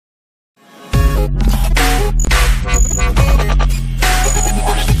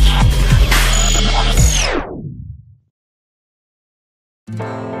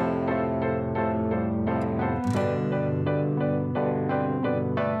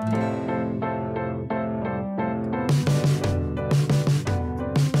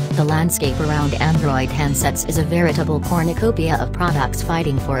The landscape around Android handsets is a veritable cornucopia of products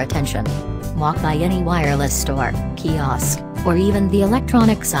fighting for attention. Walk by any wireless store, kiosk, or even the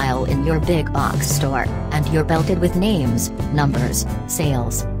electronics aisle in your big box store, and you're belted with names, numbers,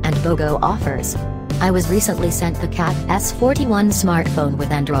 sales, and BOGO offers. I was recently sent the Cat S41 smartphone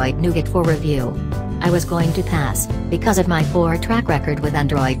with Android Nougat for review. I was going to pass, because of my poor track record with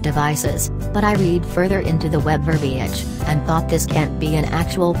Android devices, but I read further into the web verbiage, and thought this can't be an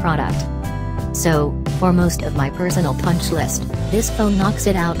actual product. So, for most of my personal punch list, this phone knocks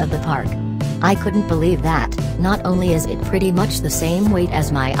it out of the park. I couldn't believe that. Not only is it pretty much the same weight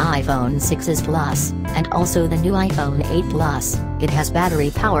as my iPhone 6s Plus, and also the new iPhone 8 Plus, it has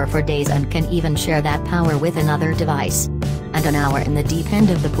battery power for days and can even share that power with another device. And an hour in the deep end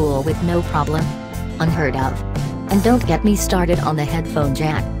of the pool with no problem? Unheard of. And don't get me started on the headphone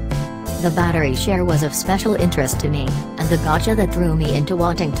jack. The battery share was of special interest to me, and the gotcha that threw me into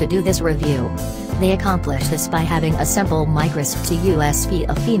wanting to do this review. They accomplish this by having a simple microSD to USB,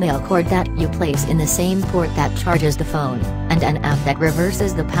 a female cord that you place in the same port that charges the phone, and an app that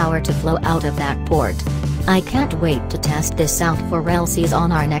reverses the power to flow out of that port. I can't wait to test this out for relsies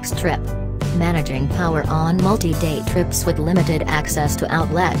on our next trip. Managing power on multi-day trips with limited access to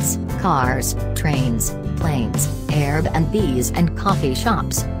outlets, cars, trains, planes, Airbnbs and coffee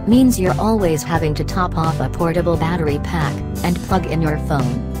shops, means you're always having to top off a portable battery pack, and plug in your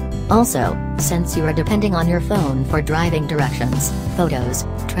phone. Also, since you are depending on your phone for driving directions, photos,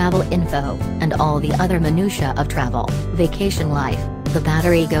 travel info, and all the other minutiae of travel, vacation life, the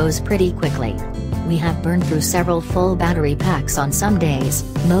battery goes pretty quickly. We have burned through several full battery packs on some days,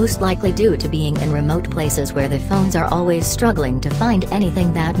 most likely due to being in remote places where the phones are always struggling to find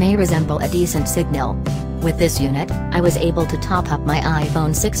anything that may resemble a decent signal. With this unit, I was able to top up my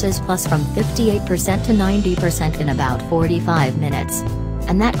iPhone 6s Plus from 58% to 90% in about 45 minutes.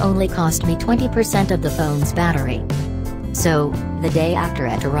 And that only cost me 20% of the phone's battery. So, the day after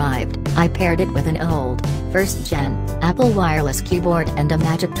it arrived, I paired it with an old, first-gen, Apple wireless keyboard and a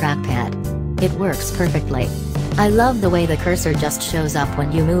Magic trackpad. It works perfectly. I love the way the cursor just shows up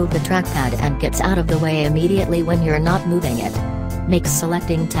when you move the trackpad and gets out of the way immediately when you're not moving it. Makes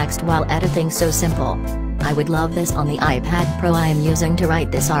selecting text while editing so simple. I would love this on the iPad Pro I am using to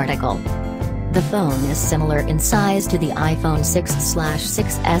write this article. The phone is similar in size to the iPhone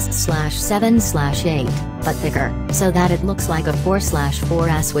 6/6s/7/8, but thicker, so that it looks like a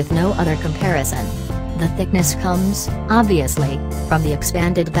 4/4s with no other comparison. The thickness comes, obviously, from the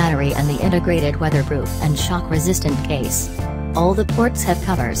expanded battery and the integrated weatherproof and shock-resistant case. All the ports have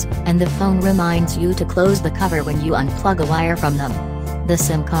covers, and the phone reminds you to close the cover when you unplug a wire from them. The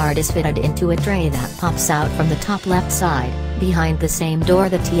SIM card is fitted into a tray that pops out from the top left side, behind the same door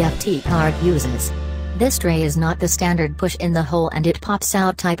the TFT card uses. This tray is not the standard push-in-the-hole and it pops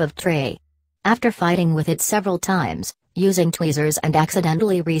out type of tray. After fighting with it several times, using tweezers and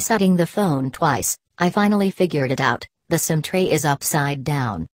accidentally resetting the phone twice, I finally figured it out. The SIM tray is upside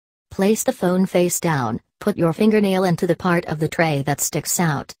down. Place the phone face down, put your fingernail into the part of the tray that sticks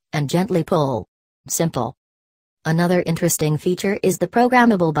out, and gently pull. Simple. Another interesting feature is the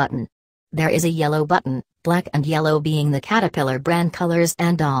programmable button. There is a yellow button, black and yellow being the Caterpillar brand colors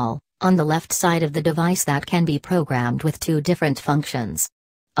and all, on the left side of the device that can be programmed with two different functions.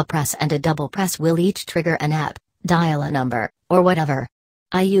 A press and a double press will each trigger an app, dial a number, or whatever.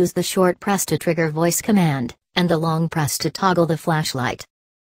 I use the short press to trigger voice command, and the long press to toggle the flashlight.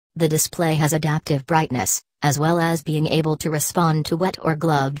 The display has adaptive brightness, as well as being able to respond to wet or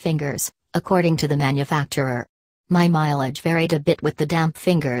gloved fingers, according to the manufacturer. My mileage varied a bit with the damp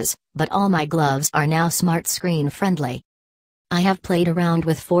fingers, but all my gloves are now smart screen friendly. I have played around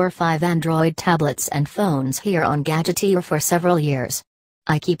with 4 or 5 Android tablets and phones here on Gadget for several years.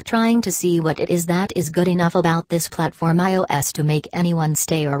 I keep trying to see what it is that is good enough about this platform iOS to make anyone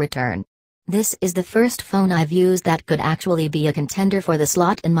stay or return. This is the first phone I've used that could actually be a contender for the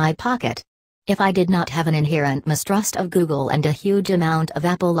slot in my pocket. If I did not have an inherent mistrust of Google and a huge amount of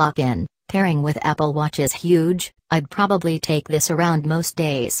Apple lock-in, pairing with Apple Watch is huge, I'd probably take this around most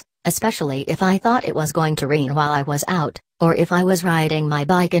days, especially if I thought it was going to rain while I was out, or if I was riding my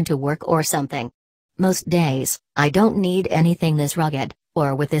bike into work or something. Most days, I don't need anything this rugged,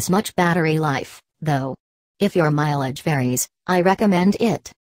 or with this much battery life, though. If your mileage varies, I recommend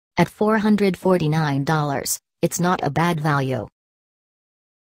it. At $449, it's not a bad value.